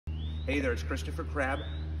Hey there, it's Christopher Crabb.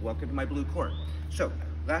 Welcome to my blue court. So,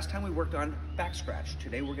 last time we worked on back scratch.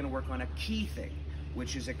 Today we're gonna work on a key thing,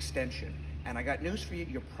 which is extension. And I got news for you,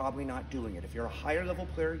 you're probably not doing it. If you're a higher level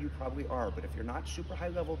player, you probably are. But if you're not super high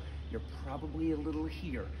level, you're probably a little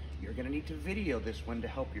here. You're gonna need to video this one to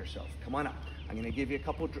help yourself. Come on up. I'm gonna give you a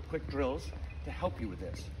couple quick drills to help you with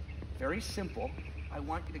this. Very simple. I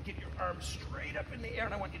want you to get your arms straight up in the air,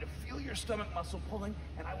 and I want you to feel your stomach muscle pulling,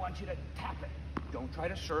 and I want you to tap it. Don't try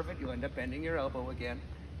to serve it, you'll end up bending your elbow again.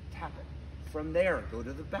 Tap it. From there, go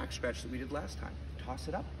to the back scratch that we did last time. Toss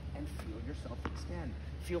it up and feel yourself extend.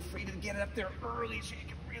 Feel free to get it up there early so you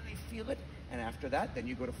can really feel it. And after that, then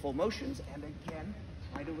you go to full motions, and again,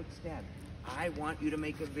 try to extend. I want you to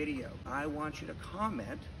make a video. I want you to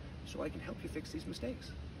comment so I can help you fix these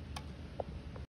mistakes.